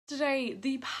Today,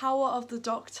 The Power of the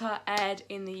Doctor aired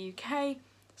in the UK,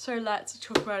 so let's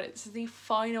talk about it. This is the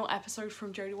final episode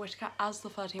from Jodie Whittaker as the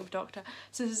 13th Doctor,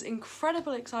 so this is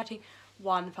incredibly exciting,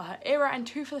 one for her era and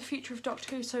two for the future of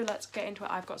Doctor Who, so let's get into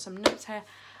it. I've got some notes here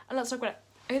and let's talk about it.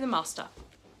 Okay, the Master.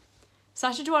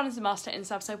 Sacha Dhawan as the Master in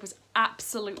this episode was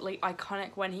absolutely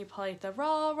iconic when he played the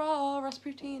rah-rah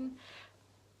Rasputin.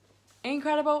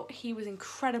 Incredible. He was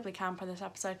incredibly camp in this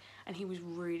episode and he was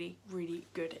really, really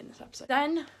good in this episode.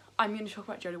 Then I'm going to talk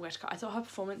about Jodie Whittaker. I thought her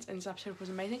performance in this episode was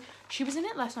amazing. She was in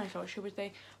it less than I thought she would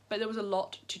be, but there was a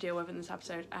lot to deal with in this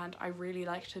episode and I really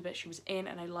liked the bit she was in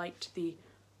and I liked the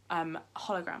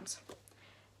holograms.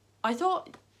 I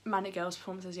thought Manic Girl's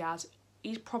performance as Yaz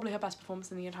is probably her best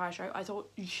performance in the entire show. I thought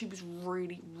she was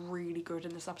really, really good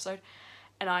in this episode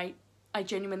and I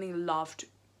genuinely loved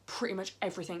pretty much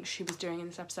everything she was doing in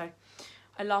this episode.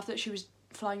 I loved that she was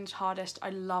flying the TARDIS. I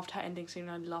loved her ending scene.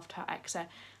 I loved her exit.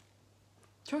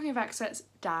 Talking of exits,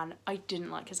 Dan, I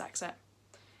didn't like his exit.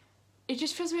 It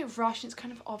just feels a bit rushed. It's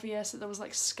kind of obvious that there was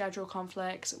like schedule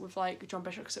conflicts with like John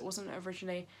Bishop because it wasn't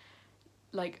originally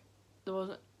like they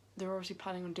were obviously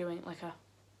planning on doing like a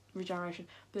regeneration,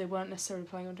 but they weren't necessarily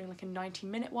planning on doing like a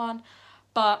 90-minute one.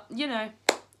 But you know,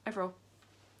 overall,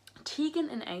 Tegan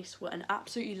and Ace were an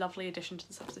absolutely lovely addition to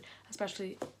this episode,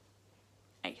 especially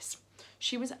Ace.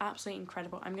 She was absolutely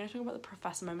incredible. I'm going to talk about the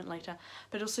Professor moment later,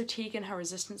 but also Tegan, her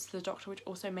resistance to the Doctor, which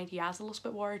also made Yaz a little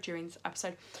bit worried during this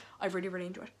episode, I really, really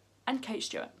enjoyed. And Kate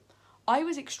Stewart. I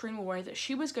was extremely worried that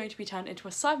she was going to be turned into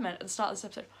a Cyberman at the start of this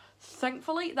episode.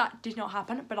 Thankfully, that did not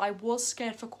happen, but I was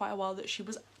scared for quite a while that she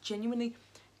was genuinely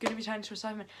going to be turned into a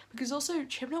Cyberman, because also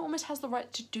Chibnall almost has the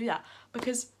right to do that,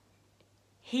 because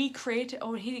he created,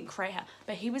 oh, he didn't create her,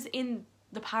 but he was in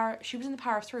the Power, she was in the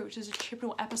Power of Three, which is a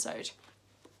Chibnall episode.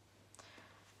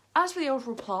 As for the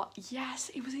overall plot,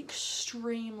 yes, it was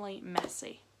extremely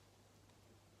messy.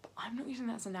 But I'm not using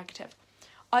that as a negative.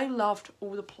 I loved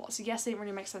all the plots. Yes, they didn't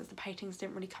really make sense. The paintings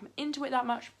didn't really come into it that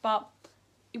much, but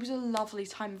it was a lovely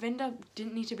time. Vinda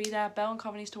didn't need to be there. Bell and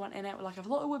Carvany still weren't in it like I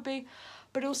thought it would be.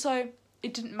 But also,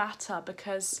 it didn't matter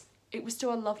because it was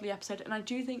still a lovely episode. And I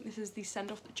do think this is the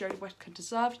send-off that Jodie Whittaker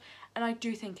deserved. And I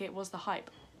do think it was the hype.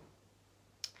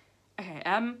 Okay,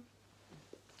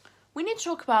 we need to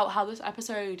talk about how this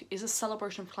episode is a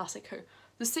celebration of Classic Who.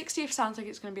 The 60th sounds like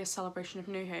it's going to be a celebration of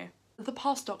New Who. The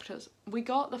past Doctors. We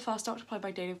got the first Doctor played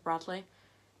by David Bradley.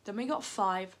 Then we got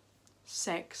 5,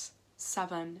 6,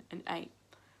 7 and 8.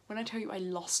 When I tell you I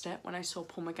lost it when I saw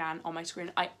Paul McGann on my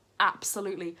screen, I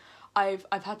absolutely... I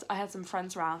had some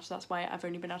friends around, so that's why I've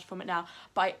only been able to film it now.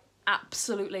 But I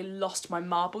absolutely lost my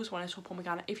marbles when I saw Paul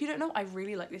McGann. If you don't know, I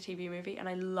really like the TV movie and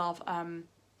I love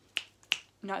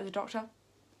Night of the Doctor.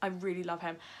 I really love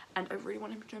him and I really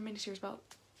want him to do a miniseries about,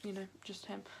 you know, just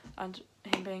him and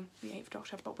him being the 8th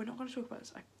Doctor, but we're not going to talk about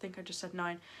this. I think I just said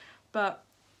 9, but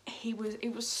it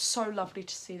was so lovely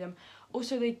to see them.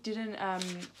 Also, they didn't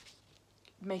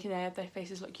make their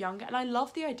faces look younger, and I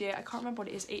love the idea. I can't remember what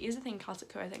it is. It is a thing in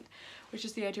Classic Who, I think, which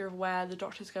is the idea of where the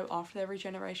Doctors go after their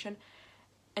regeneration,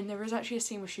 and there is actually a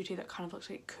scene with Ncuti that kind of looks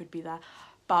like it could be there.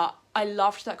 But I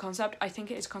loved that concept. I think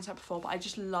it is a concept before, but I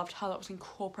just loved how that was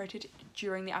incorporated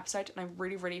during the episode, and I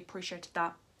really, really appreciated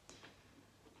that.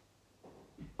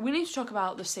 We need to talk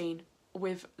about the scene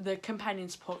with the companion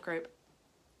support group.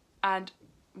 And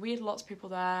we had lots of people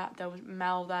there. There was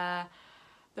Mel there.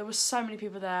 There was so many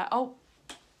people there. Oh,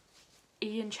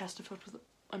 Ian Chesterfield was...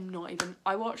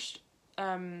 I watched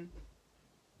The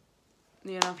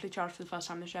Unearthly Child for the first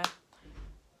time this year.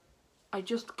 I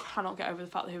just cannot get over the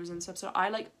fact that he was in this episode. I,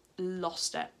 like,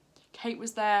 lost it. Kate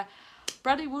was there.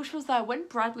 Bradley Walsh was there. When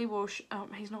Bradley Walsh... Oh,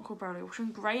 he's not called Bradley Walsh.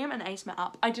 When Graham and Ace met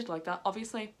up, I did like that.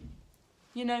 Obviously,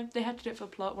 you know, they had to do it for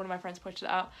the plot. One of my friends pointed it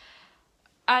out.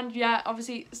 And, yeah,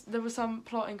 obviously, there were some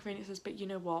plot inconveniences, but you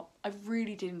know what? I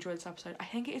really did enjoy this episode. I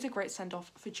think it is a great send-off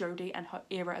for Jodie and her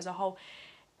era as a whole.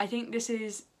 I think this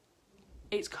is...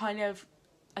 It's kind of...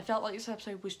 I felt like this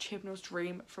episode was Chibnall's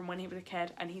dream from when he was a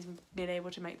kid, and he's been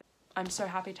able to make... I'm so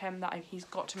happy to him that he's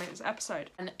got to make this episode.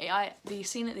 And the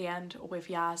scene at the end with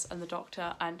Yaz and the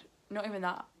Doctor, and not even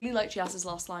that, I really liked Yaz's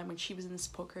last line when she was in the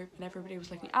support group and everybody was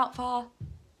looking out for her.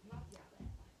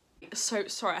 So,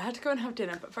 sorry, I had to go and have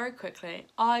dinner, but very quickly,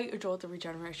 I adored the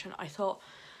regeneration. I thought,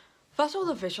 first of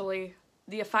all, visually,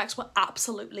 the effects were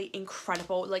absolutely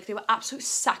incredible. Like, they were absolute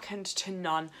second to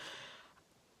none.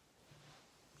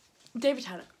 David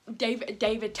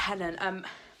Tennant,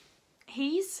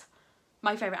 he's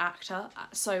my favourite actor,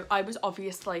 so I was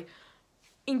obviously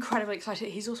incredibly excited.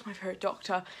 He's also my favourite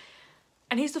Doctor,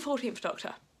 and he's the 14th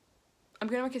Doctor. I'm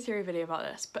going to make a theory video about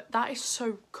this, but that is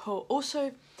so cool.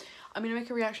 Also, I'm going to make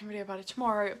a reaction video about it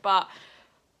tomorrow, but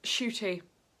Ncuti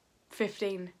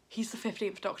 15. He's the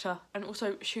 15th Doctor. And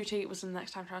also Shooty was in the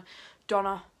Next Time Traveler.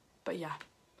 Donna. But yeah.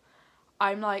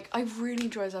 I really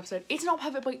enjoyed this episode. It's not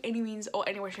perfect by any means or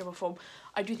any way, shape or form.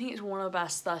 I do think it's one of the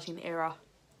best 13th era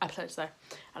episodes though.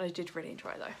 And I did really enjoy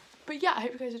it though. But yeah, I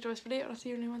hope you guys enjoyed this video and I'll see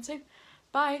you in the next one soon.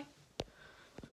 Bye!